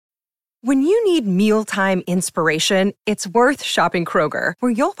When you need mealtime inspiration, it's worth shopping Kroger,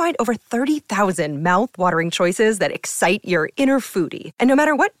 where you'll find over 30,000 mouth-watering choices that excite your inner foodie. And no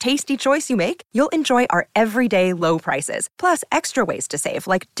matter what tasty choice you make, you'll enjoy our everyday low prices, plus extra ways to save,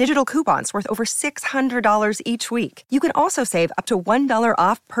 like digital coupons worth over $600 each week. You can also save up to $1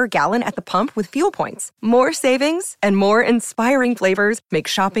 off per gallon at the pump with fuel points. More savings and more inspiring flavors make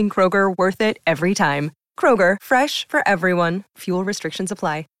shopping Kroger worth it every time. Kroger, fresh for everyone. Fuel restrictions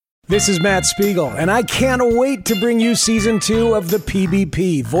apply. This is Matt Spiegel, and I can't wait to bring you Season 2 of the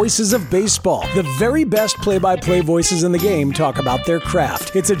PBP, Voices of Baseball. The very best play-by-play voices in the game talk about their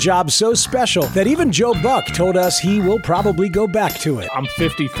craft. It's a job so special that even Joe Buck told us he will probably go back to it. I'm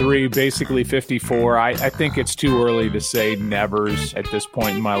 53, basically 54. I think it's too early to say nevers at this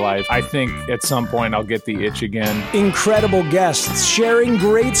point in my life. I think at some point I'll get the itch again. Incredible guests sharing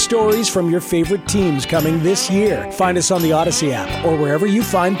great stories from your favorite teams coming this year. Find us on the Odyssey app or wherever you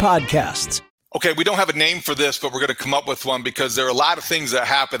find podcasts. Okay, we don't have a name for this, but we're going to come up with one because there are a lot of things that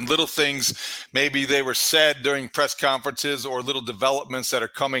happen, little things, maybe they were said during press conferences or little developments that are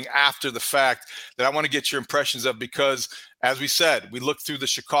coming after the fact that I want to get your impressions of because, as we said, we look through the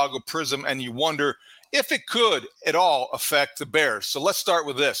Chicago prism and you wonder if it could at all affect the Bears. So let's start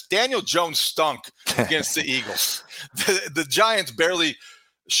with this. Daniel Jones stunk against the Eagles. The Giants barely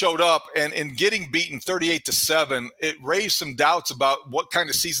showed up, and in getting beaten 38-7, it raised some doubts about what kind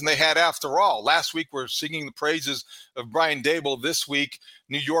of season they had after all. Last week, we're singing the praises of Brian Daboll. This week,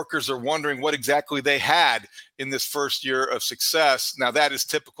 New Yorkers are wondering what exactly they had in this first year of success. Now, that is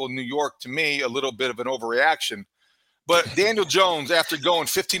typical New York to me, a little bit of an overreaction. But Daniel Jones, after going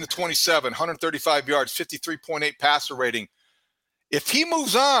 15-27, 135 yards, 53.8 passer rating, if he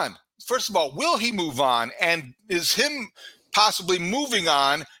moves on, first of all, will he move on? And is him possibly moving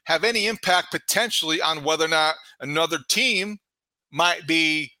on have any impact potentially on whether or not another team might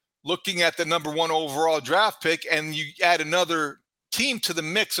be looking at the number one overall draft pick and you add another team to the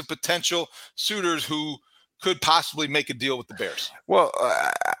mix of potential suitors who could possibly make a deal with the Bears? Well,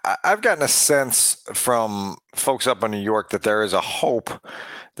 I've gotten a sense from folks up in New York that there is a hope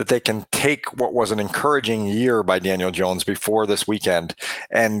that they can take what was an encouraging year by Daniel Jones before this weekend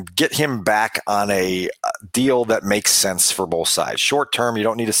and get him back on a deal that makes sense for both sides. Short term, you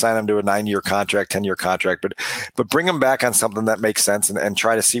don't need to sign him to a 9-year contract, 10-year contract, but bring him back on something that makes sense and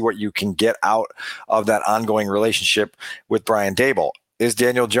try to see what you can get out of that ongoing relationship with Brian Daboll. Is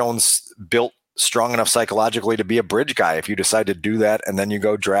Daniel Jones built strong enough psychologically to be a bridge guy if you decide to do that and then you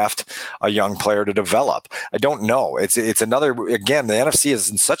go draft a young player to develop? I don't know. It's another, again, the NFC is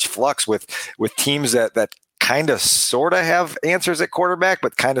in such flux with teams that kind of sort of have answers at quarterback,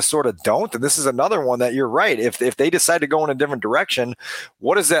 but kind of sort of don't. And this is another one that you're right. If they decide to go in a different direction,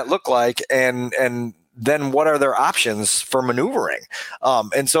 what does that look like? And then what are their options for maneuvering?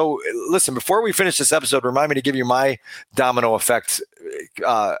 And so, listen, before we finish this episode, remind me to give you my domino effect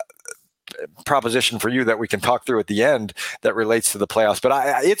proposition for you that we can talk through at the end that relates to the playoffs.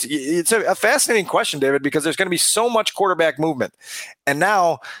 But it's a fascinating question, David, because there's going to be so much quarterback movement. And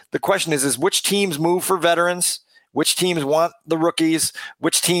now the question is which teams move for veterans? Which teams want the rookies?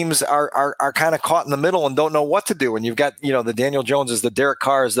 Which teams are kind of caught in the middle and don't know what to do? And you've got, the Daniel Joneses, the Derek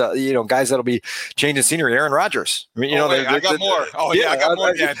Carrs, the, guys that'll be changing scenery. Aaron Rodgers. I mean, I got more. I got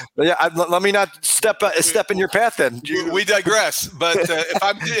more, Dan. Let me not step in your path then. We digress. But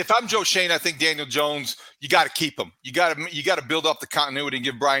if I'm Joe Shane, I think Daniel Jones, you got to keep him. You got to build up the continuity and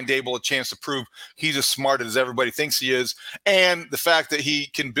give Brian Daboll a chance to prove he's as smart as everybody thinks he is. And the fact that he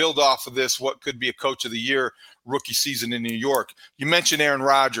can build off of this, what could be a coach of the year rookie season in New York. You mentioned Aaron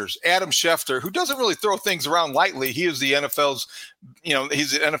Rodgers, Adam Schefter, who doesn't really throw things around lightly. He is the NFL's,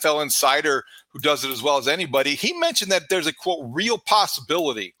 he's an NFL insider who does it as well as anybody. He mentioned that there's a, quote, real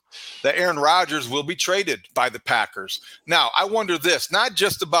possibility that Aaron Rodgers will be traded by the Packers. Now, I wonder this, not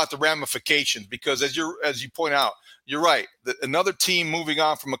just about the ramifications, because as you point out, you're right. Another team moving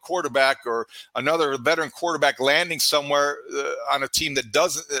on from a quarterback or another veteran quarterback landing somewhere on a team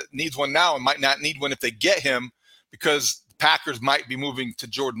that needs one now and might not need one if they get him because the Packers might be moving to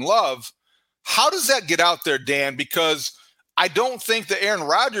Jordan Love. How does that get out there, Dan? Because I don't think that Aaron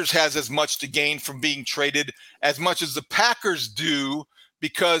Rodgers has as much to gain from being traded as much as the Packers do,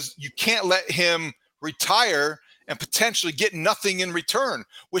 because you can't let him retire and potentially get nothing in return,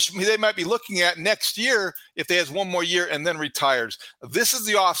 which they might be looking at next year if they has one more year and then retires. This is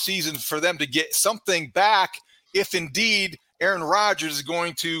the offseason for them to get something back if indeed Aaron Rodgers is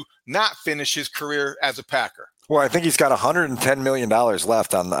going to not finish his career as a Packer. Well, I think he's got $110 million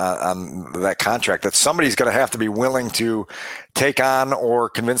left on that contract that somebody's going to have to be willing to take on or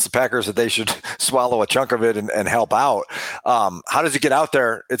convince the Packers that they should swallow a chunk of it and help out. How does it get out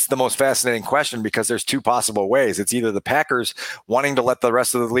there? It's the most fascinating question because there's two possible ways. It's either the Packers wanting to let the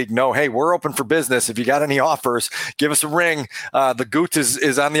rest of the league know, hey, we're open for business. If you got any offers, give us a ring. The Goot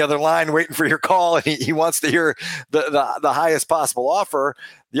is on the other line waiting for your call, and he wants to hear the highest possible offer.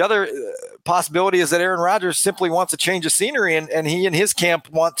 The other possibility is that Aaron Rodgers simply wants a change of scenery, and he and his camp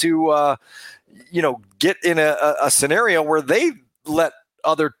want to, get in a scenario where they let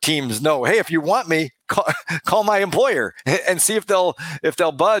other teams know, hey, if you want me, call my employer and see if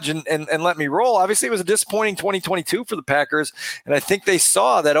they'll budge and let me roll. Obviously, it was a disappointing 2022 for the Packers, and I think they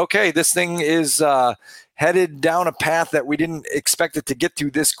saw that, okay, this thing is headed down a path that we didn't expect it to get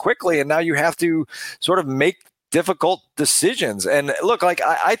to this quickly, and now you have to sort of make difficult decisions. And look, like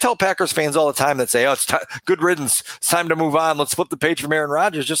I tell Packers fans all the time that say, oh, it's good riddance. It's time to move on. Let's flip the page from Aaron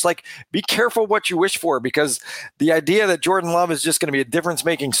Rodgers. Just like, be careful what you wish for, because the idea that Jordan Love is just going to be a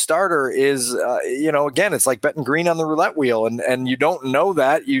difference-making starter is, again, it's like betting green on the roulette wheel. And you don't know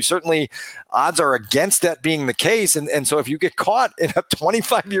that. You certainly, odds are against that being the case. And so if you get caught in a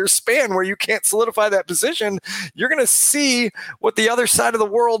 25-year span where you can't solidify that position, you're going to see what the other side of the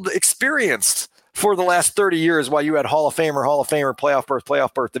world experienced for the last 30 years while you had Hall of Famer,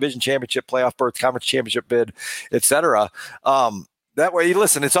 playoff berth, division championship, playoff berth, conference championship bid, et cetera. That way,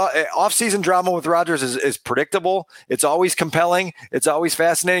 listen, it's off-season drama with Rodgers is predictable. It's always compelling. It's always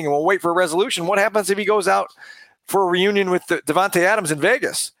fascinating. And we'll wait for a resolution. What happens if he goes out for a reunion with Devontae Adams in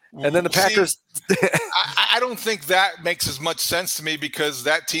Vegas? And then the Packers. I don't think that makes as much sense to me, because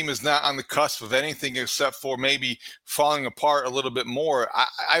that team is not on the cusp of anything except for maybe falling apart a little bit more.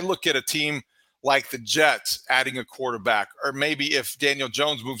 I look at a team like the Jets adding a quarterback, or maybe if Daniel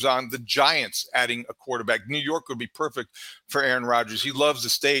Jones moves on, the Giants adding a quarterback. New York would be perfect for Aaron Rodgers. He loves the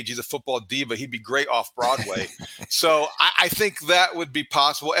stage. He's a football diva. He'd be great off Broadway. So I think that would be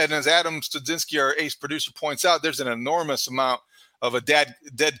possible. And as Adam Studzinski, our ace producer, points out, there's an enormous amount of a dead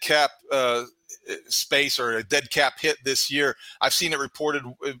cap space, or a dead cap hit this year. I've seen it reported,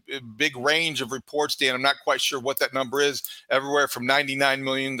 a big range of reports, Dan. I'm not quite sure what that number is, everywhere from 99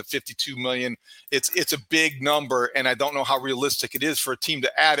 million to 52 million. It's a big number, and I don't know how realistic it is for a team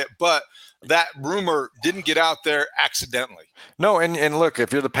to add it, but that rumor didn't get out there accidentally. No, and look,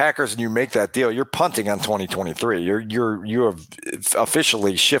 if you're the Packers and you make that deal, you're punting on 2023. You have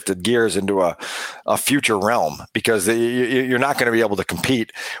officially shifted gears into a future realm, because you're not going to be able to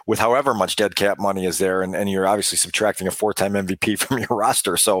compete with however much dead cap money is there, and you're obviously subtracting a 4-time MVP from your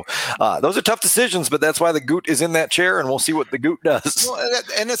roster. So those are tough decisions, but that's why the Goot is in that chair, and we'll see what the Goot does. Well,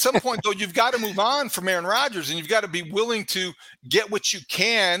 and at some point, though, you've got to move on from Aaron Rodgers, and you've got to be willing to get what you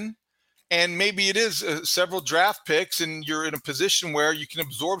can. And maybe it is several draft picks, and you're in a position where you can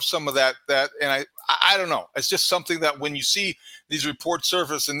absorb some of that. And I don't know. It's just something that when you see these reports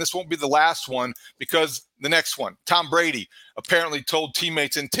surface, and this won't be the last one, because the next one, Tom Brady apparently told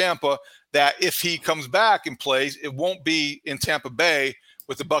teammates in Tampa that if he comes back and plays, it won't be in Tampa Bay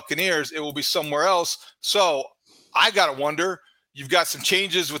with the Buccaneers. It will be somewhere else. So I got to wonder, you've got some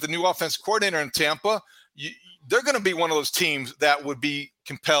changes with the new offensive coordinator in Tampa. They're going to be one of those teams that would be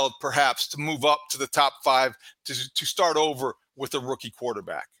compelled perhaps to move up to the top 5 to start over with a rookie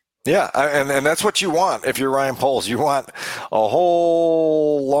quarterback. Yeah, and that's what you want if you're Ryan Poles. You want a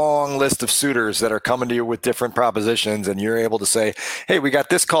whole long list of suitors that are coming to you with different propositions, and you're able to say, hey, we got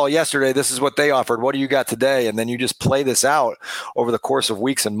this call yesterday. This is what they offered. What do you got today? And then you just play this out over the course of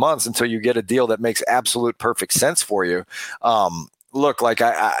weeks and months until you get a deal that makes absolute perfect sense for you. Look, like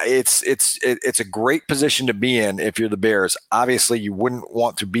it's a great position to be in if you're the Bears. Obviously, you wouldn't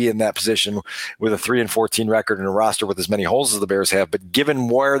want to be in that position with a 3-14 record and a roster with as many holes as the Bears have. But given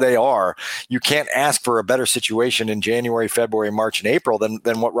where they are, you can't ask for a better situation in January, February, March, and April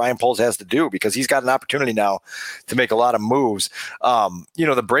than what Ryan Poles has to do, because he's got an opportunity now to make a lot of moves.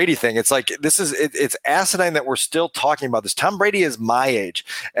 The Brady thing, it's like it's asinine that we're still talking about this. Tom Brady is my age,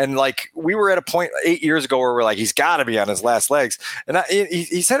 and like we were at a point 8 years ago where we're like, he's got to be on his last legs. And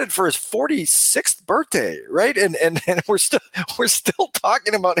he's headed for his 46th birthday, right? And we're still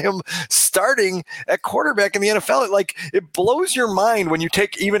talking about him starting at quarterback in the NFL. It blows your mind when you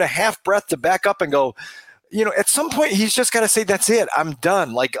take even a half breath to back up and go, at some point he's just got to say, that's it, I'm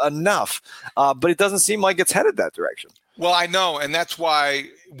done, enough. But it doesn't seem like it's headed that direction. Well, I know, and that's why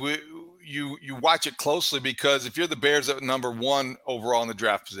you watch it closely, because if you're the Bears at number 1 overall in the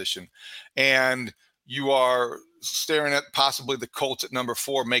draft position, and you are staring at possibly the Colts at number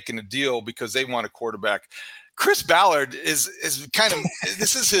 4 making a deal because they want a quarterback, Chris Ballard is kind of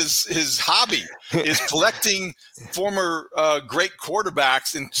this is his hobby is collecting former great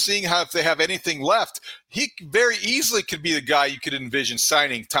quarterbacks and seeing how if they have anything left. He very easily could be the guy you could envision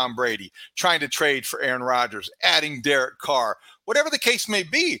signing Tom Brady, trying to trade for Aaron Rodgers, adding Derek Carr, whatever the case may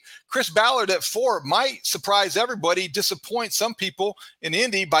be. Chris Ballard at 4 might surprise everybody, disappoint some people in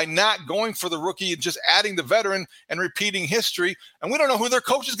Indy by not going for the rookie and just adding the veteran and repeating history. And we don't know who their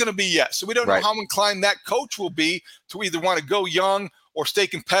coach is going to be yet. So we don't know how inclined that coach will be to either want to go young or stay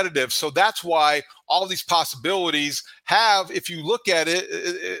competitive. So that's why all these possibilities have, if you look at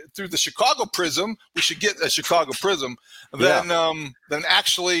it through the Chicago prism, we should get a Chicago prism, then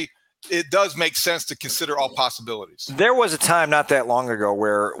actually it does make sense to consider all possibilities. There was a time not that long ago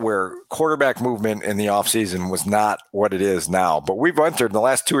where quarterback movement in the offseason was not what it is now. But we've entered in the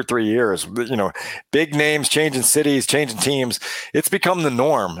last 2 or 3 years, big names, changing cities, changing teams. It's become the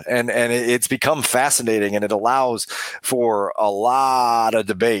norm, and it's become fascinating, and it allows for a lot of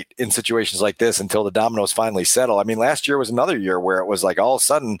debate in situations like this until the dominoes finally settle. I mean, last year was another year where it was like all of a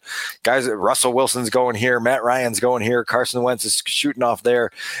sudden, guys, Russell Wilson's going here, Matt Ryan's going here, Carson Wentz is shooting off there.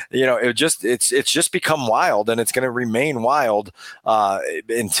 It's just become wild, and it's going to remain wild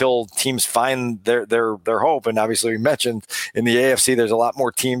until teams find their hope. And obviously, we mentioned in the AFC, there's a lot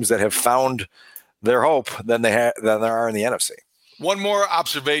more teams that have found their hope than there are in the NFC. One more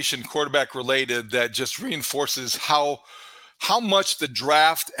observation, quarterback related, that just reinforces how much the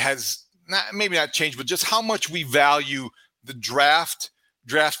draft has maybe not changed, but just how much we value the draft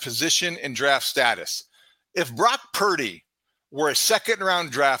position, and draft status. If Brock Purdy were a second-round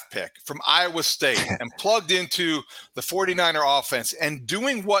draft pick from Iowa State and plugged into the 49er offense and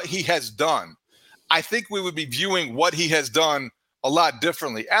doing what he has done, I think we would be viewing what he has done a lot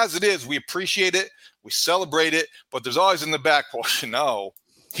differently. As it is, we appreciate it, we celebrate it, but there's always in the back,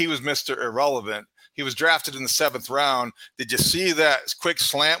 he was Mr. Irrelevant. He was drafted in the 7th round. Did you see that quick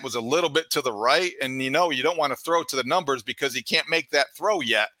slant was a little bit to the right? And you don't want to throw to the numbers because he can't make that throw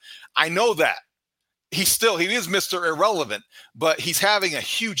yet. I know that. He is Mr. Irrelevant, but he's having a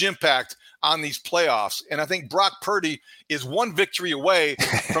huge impact on these playoffs. And I think Brock Purdy is one victory away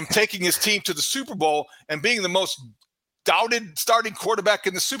from taking his team to the Super Bowl and being the most doubted starting quarterback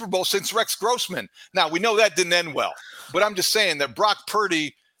in the Super Bowl since Rex Grossman. Now, we know that didn't end well, but I'm just saying that Brock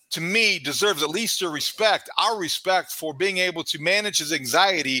Purdy, to me, deserves at least your respect, our respect, for being able to manage his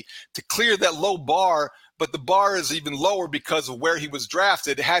anxiety to clear that low bar. But the bar is even lower because of where he was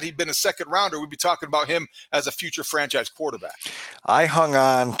drafted. Had he been a second rounder, we'd be talking about him as a future franchise quarterback. I hung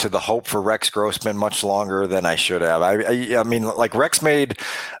on to the hope for Rex Grossman much longer than I should have. I mean, like, Rex made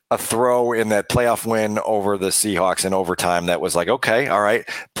a throw in that playoff win over the Seahawks in overtime that was like, okay, all right,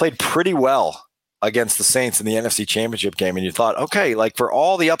 played pretty well against the Saints in the NFC Championship game, and you thought, okay, like, for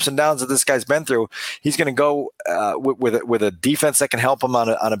all the ups and downs that this guy's been through, he's going to go with a defense that can help him on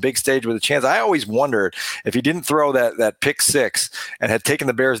a big stage with a chance. I always wondered if he didn't throw that pick 6 and had taken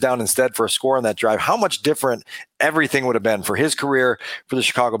the Bears down instead for a score on that drive, how much different everything would have been for his career, for the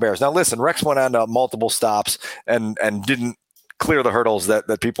Chicago Bears. Now, listen, Rex went on to multiple stops and didn't clear the hurdles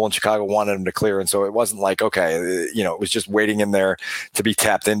that people in Chicago wanted him to clear. And so it wasn't like, okay, it was just waiting in there to be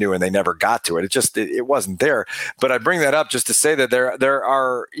tapped into, and they never got to it. It wasn't there. But I bring that up just to say that there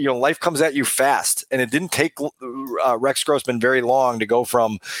are, life comes at you fast, and it didn't take Rex Grossman very long to go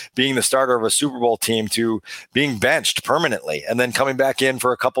from being the starter of a Super Bowl team to being benched permanently and then coming back in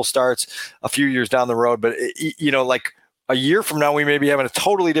for a couple starts a few years down the road. But a year from now, we may be having a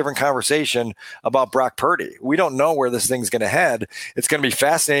totally different conversation about Brock Purdy. We don't know where this thing's going to head. It's going to be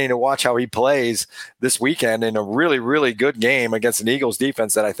fascinating to watch how he plays this weekend in a really, really good game against an Eagles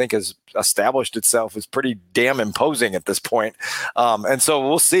defense that I think has established itself as pretty damn imposing at this point. And so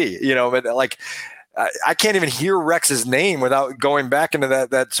we'll see, but I can't even hear Rex's name without going back into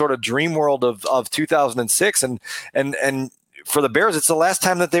that sort of dream world of 2006. And for the Bears, it's the last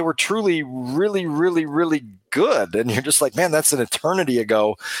time that they were truly, really, really, really good. And you're just like, man, that's an eternity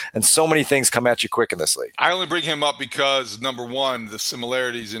ago. And so many things come at you quick in this league. I only bring him up because, number one, the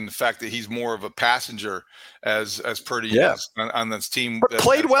similarities in the fact that he's more of a passenger as Purdy is on this team. But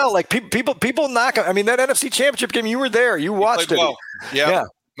played well. Like, people knock him. I mean, that NFC Championship game, you were there. You watched it. Well. Yeah,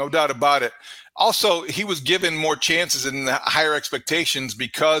 no doubt about it. Also, he was given more chances and higher expectations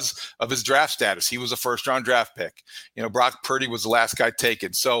because of his draft status. He was a first-round draft pick. Brock Purdy was the last guy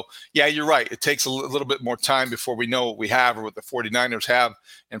taken. So, yeah, you're right. It takes a little bit more time before we know what we have or what the 49ers have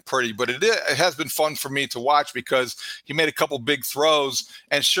in Purdy. But it has been fun for me to watch because he made a couple big throws.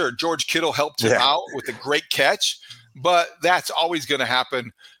 And, sure, George Kittle helped him out with a great catch. But that's always going to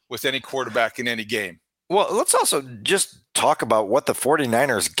happen with any quarterback in any game. Well, let's also just talk about what the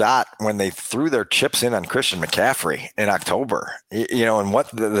 49ers got when they threw their chips in on Christian McCaffrey in October, and what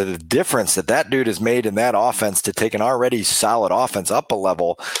the difference that dude has made in that offense to take an already solid offense up a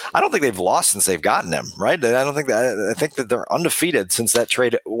level. I don't think they've lost since they've gotten him, right? I think that they're undefeated since that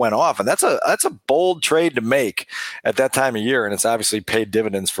trade went off. And that's a bold trade to make at that time of year. And it's obviously paid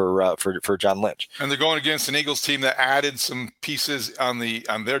dividends for John Lynch. And they're going against an Eagles team that added some pieces on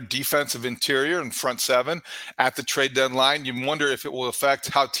their defensive interior and front seven at the trade deadline. You wonder if it will affect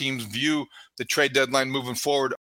how teams view the trade deadline moving forward.